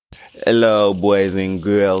Hello, boys and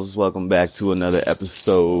girls. Welcome back to another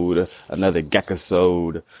episode, another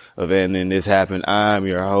Geckisode of Ending This Happened. I'm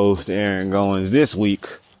your host, Aaron Goins. This week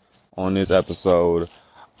on this episode,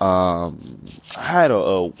 I had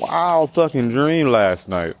a wild fucking dream last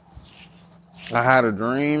night. I had a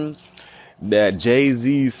dream that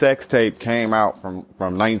Jay-Z's sex tape came out from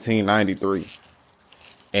 1993.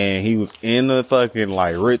 And he was in the fucking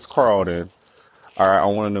like Ritz-Carlton, alright,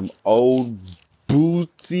 on one of them old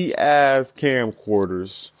bootsy ass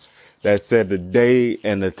camcorders that said the date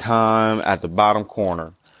and the time at the bottom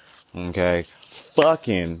corner. Okay.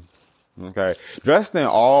 Fucking. Okay. Dressed in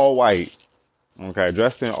all white. Okay.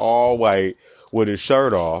 Dressed in all white with his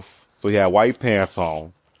shirt off. So he had white pants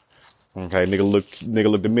on. Okay. Nigga look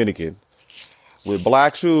Dominican. With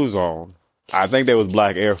black shoes on. I think they was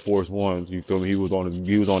black Air Force Ones. You feel me? He was on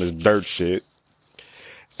his dirt shit.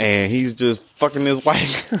 And he's just fucking this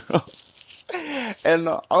white girl. And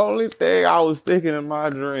the only thing I was thinking in my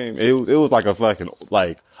dream, it was like a fucking,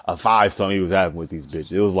 like a 5-something he was having with these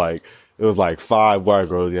bitches. It was like 5 white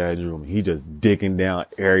girls he had in the room. He just dicking down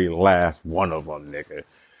every last one of them, nigga.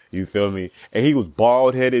 You feel me? And he was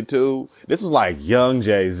bald headed too. This was like young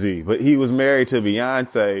Jay-Z, but he was married to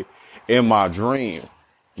Beyonce in my dream.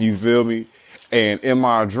 You feel me? And in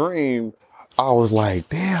my dream, I was like,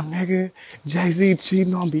 damn, nigga, Jay-Z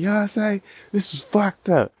cheating on Beyonce. This is fucked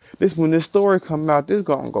up. When this story come out, this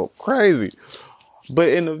gonna go crazy. But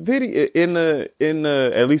in the video, in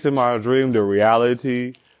the, at least in my dream, the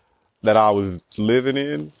reality that I was living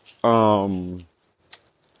in,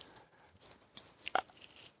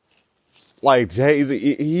 like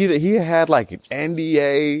Jay-Z, he had like an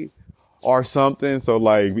NDA or something. So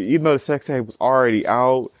like, even though the sex tape was already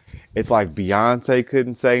out, it's like Beyonce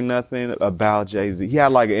couldn't say nothing about Jay-Z. He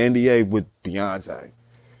had like an NDA with Beyonce.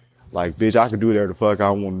 Like, bitch, I can do whatever the fuck I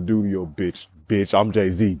want to do to your bitch. Bitch, I'm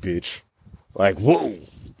Jay-Z, bitch. Like, whoa.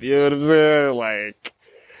 You know what I'm saying? Like,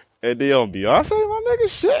 and then on Beyonce, my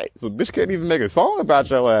nigga, shit. So bitch can't even make a song about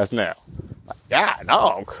your ass now. Like, yeah,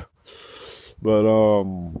 dog. But,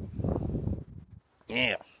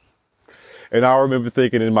 yeah. And I remember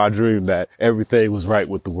thinking in my dream that everything was right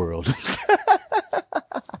with the world.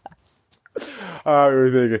 I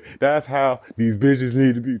remember thinking, that's how these bitches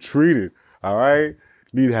need to be treated. All right?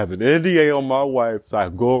 Need to have an NDA on my wife so I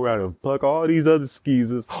can go around and fuck all these other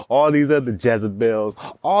skeezers, all these other Jezebels,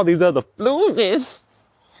 all these other floozes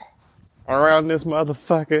around this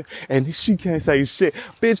motherfucker. And she can't say shit.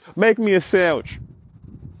 Bitch, make me a sandwich.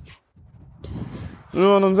 You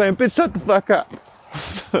know what I'm saying? Bitch, shut the fuck up.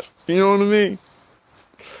 You know what I mean?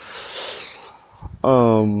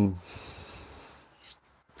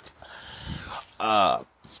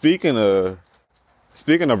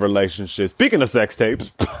 Speaking of relationships, speaking of sex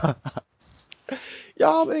tapes,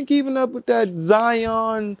 y'all been keeping up with that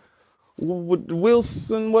Zion, with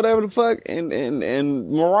Wilson, whatever the fuck, and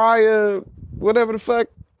Mariah, whatever the fuck,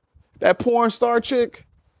 that porn star chick.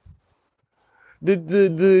 She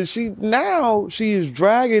is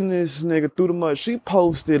dragging this nigga through the mud. She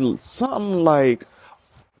posted something like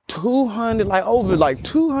 200, like over like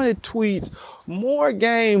 200 tweets, more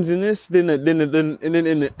games in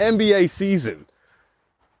the NBA season.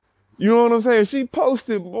 You know what I'm saying? She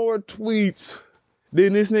posted more tweets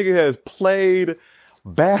than this nigga has played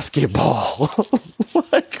basketball.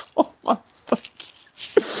 Like, oh my fucking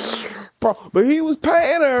bro. But he was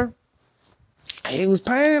paying her. He was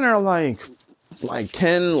paying her like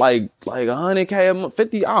 10, like 100K a month,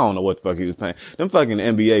 50. I don't know what the fuck he was paying. Them fucking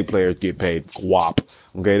NBA players get paid guap.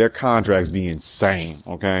 Okay. Their contracts be insane.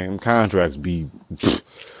 Okay. Them contracts be,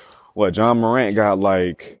 what, John Morant got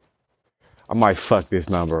like, I might fuck this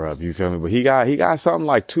number up. You feel me? But he got something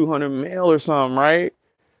like 200 mil or something, right?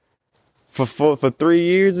 For 3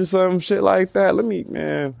 years or some shit like that.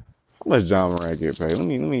 Man, how much John Morant get paid? Let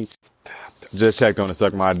me just checked on the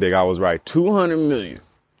suck my dick. I was right. 200 million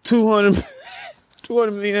NBA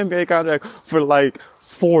contract for like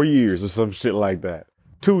 4 years or some shit like that.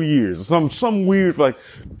 2 years or some weird, like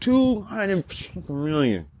 200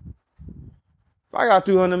 million. If I got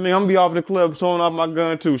 200 million, I'm gonna be off the club showing off my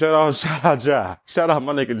gun too. Shout out Ja. Shout out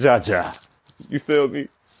my nigga Ja. You feel me?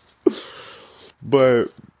 But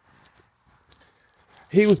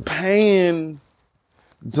he was paying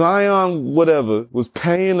Zion, whatever, was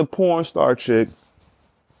paying the porn star chick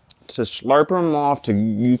to slurp him off to,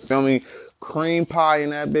 you feel me, cream pie in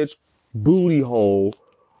that bitch booty hole.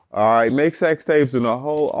 All right, make sex tapes and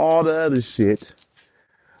all the other shit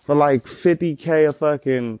for like 50K a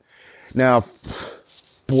fucking. Now,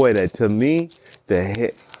 boy, that to me, the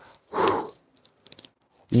hit,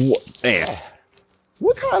 man,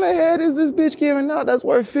 What kind of head is this bitch giving out that's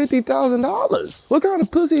worth $50,000? What kind of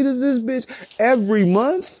pussy does this bitch every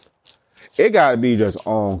month? It gotta be just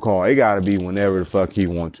on call. It gotta be whenever the fuck he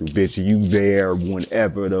want to. Bitch, you there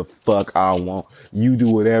whenever the fuck I want. You do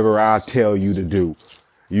whatever I tell you to do.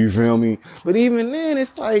 You feel me? But even then,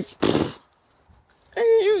 it's like, you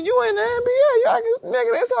in the NBA, y'all,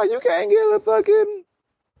 nigga, that's how you can't get a fucking.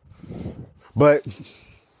 But,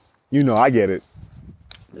 I get it.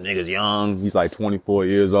 The nigga's young. He's like 24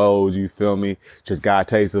 years old. You feel me? Just got a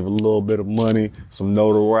taste of a little bit of money, some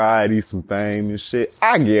notoriety, some fame and shit.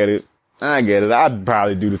 I get it. I'd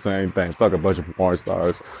probably do the same thing. Fuck a bunch of porn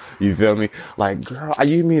stars. You feel me? Like, girl,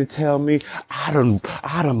 you mean to tell me I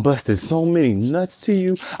done busted so many nuts to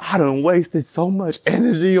you? I done wasted so much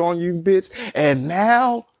energy on you, bitch. And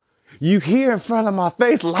now you here in front of my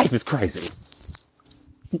face. Life is crazy.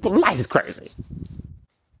 Life is crazy.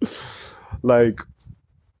 Like,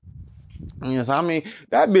 yes, I mean,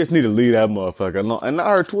 that bitch need to leave that motherfucker alone. And now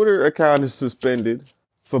her Twitter account is suspended.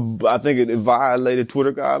 I think it violated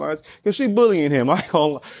Twitter guidelines because she bullying him. I ain't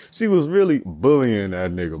gonna lie. She was really bullying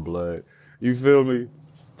that nigga, blood. You feel me?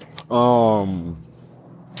 You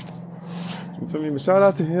feel me? But shout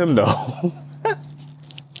out to him though.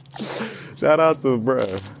 Shout out to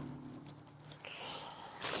bruh.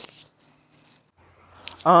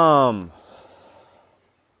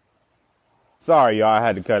 Sorry y'all, I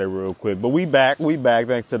had to cut it real quick, but we back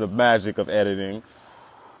thanks to the magic of editing.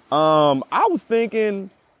 I was thinking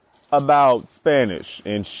about Spanish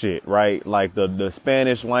and shit, right? Like the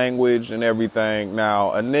Spanish language and everything.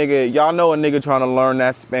 Now, y'all know a nigga trying to learn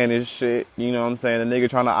that Spanish shit. You know what I'm saying? A nigga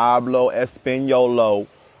trying to hablo españolo.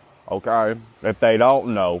 Okay? If they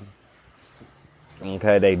don't know,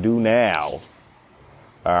 okay, they do now.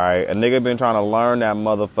 All right? A nigga been trying to learn that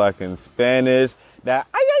motherfucking Spanish. That,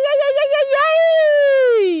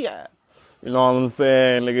 you know what I'm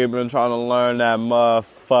saying? Nigga been trying to learn that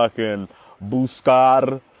motherfucking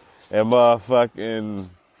buscar. And motherfucking,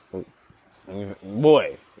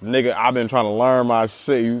 boy, nigga, I've been trying to learn my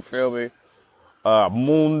shit, you feel me?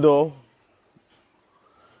 Mundo.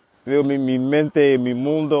 Feel me? Mi mente, mi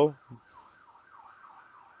mundo.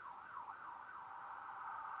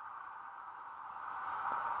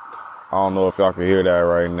 I don't know if y'all can hear that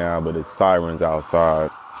right now, but it's sirens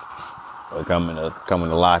outside. They're coming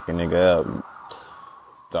to lock a nigga up.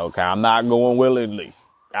 It's okay, I'm not going willingly.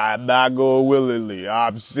 I'm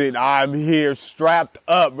here strapped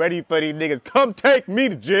up, ready for these niggas. Come take me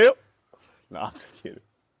to jail. No, I'm just kidding.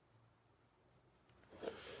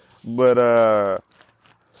 But,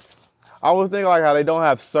 I was thinking like how they don't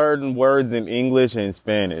have certain words in English and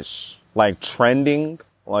Spanish. Like trending,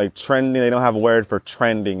 they don't have a word for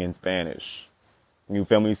trending in Spanish. You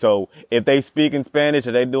feel me? So if they speak in Spanish,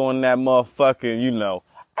 are they doing that motherfucking,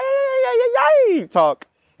 talk?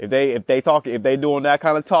 If they doing that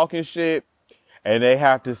kind of talking shit and they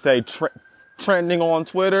have to say trending on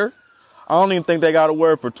Twitter, I don't even think they got a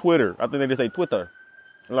word for Twitter. I think they just say Twitter.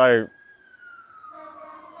 Like,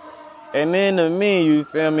 and then to me, you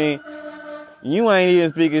feel me? You ain't even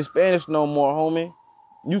speaking Spanish no more, homie.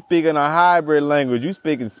 You speaking a hybrid language. You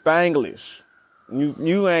speaking Spanglish.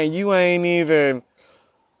 You ain't even.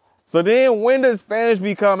 So then when does Spanish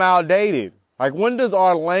become outdated? Like, when does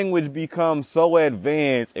our language become so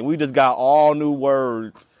advanced and we just got all new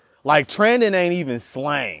words? Like, trending ain't even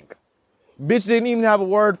slang. Bitch didn't even have a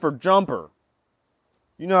word for jumper.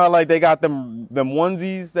 You know how, like, they got them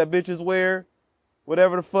onesies that bitches wear?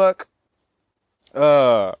 Whatever the fuck.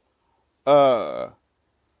 The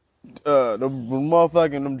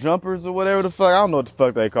motherfucking, them jumpers or whatever the fuck. I don't know what the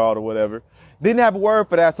fuck they called or whatever. Didn't have a word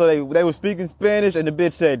for that, so they were speaking Spanish, and the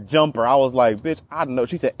bitch said jumper. I was like, bitch, I don't know.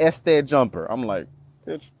 She said este jumper. I'm like,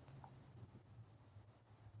 bitch.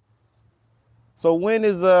 So when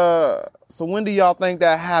do y'all think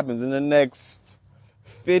that happens in the next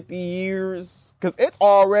 50 years? Cause it's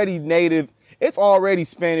already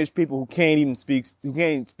Spanish people who can't speak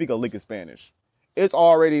a lick of Spanish. It's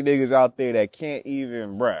already niggas out there that can't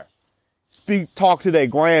even, talk to their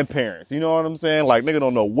grandparents. You know what I'm saying? Like, nigga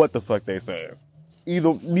don't know what the fuck they saying.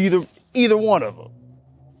 Either one of them.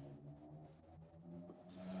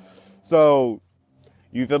 So,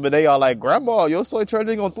 you feel me? They are like, Grandma, you're so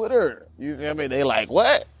trending on Twitter. You feel me? They like,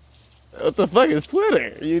 what? What the fuck is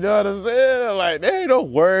Twitter? You know what I'm saying? Like, there ain't no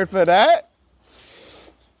word for that.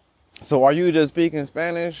 So are you just speaking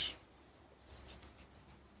Spanish?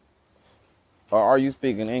 Or are you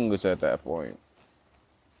speaking English at that point?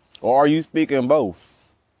 Or are you speaking both?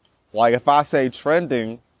 Like, if I say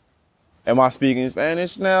trending, am I speaking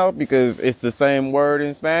Spanish now because it's the same word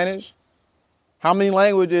in Spanish? How many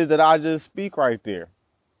languages did I just speak right there?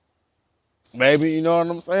 Maybe, you know what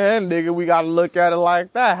I'm saying? Nigga, we gotta look at it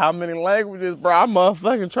like that. How many languages, bro? I'm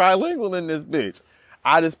motherfucking trilingual in this bitch.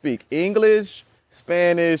 I just speak English,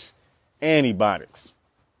 Spanish, and Ebonics.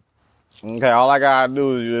 Okay, all I gotta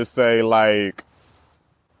do is just say, like,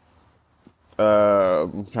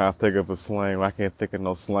 I'm trying to think of a slang. I can't think of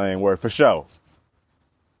no slang word. For sure.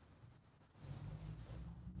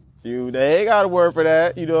 They ain't got a word for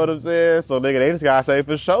that. You know what I'm saying? So, nigga, they just gotta say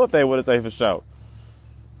for sure if they would have say for sure.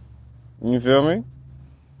 You feel me?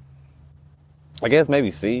 I guess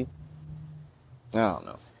maybe C. I don't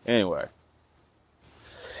know. Anyway.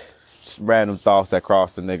 Just random thoughts that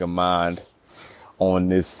crossed the nigga mind on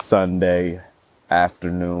this Sunday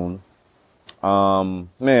afternoon. Man,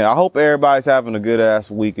 I hope everybody's having a good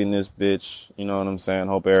ass week in this bitch. You know what I'm saying?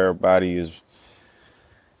 Hope everybody is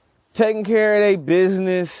taking care of their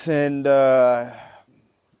business. And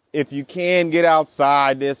if you can get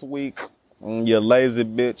outside this week, you lazy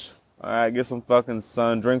bitch. All right, get some fucking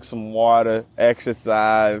sun, drink some water,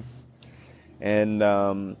 exercise. And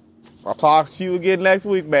I'll talk to you again next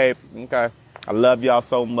week, babe. Okay. I love y'all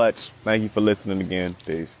so much. Thank you for listening again.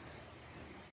 Peace.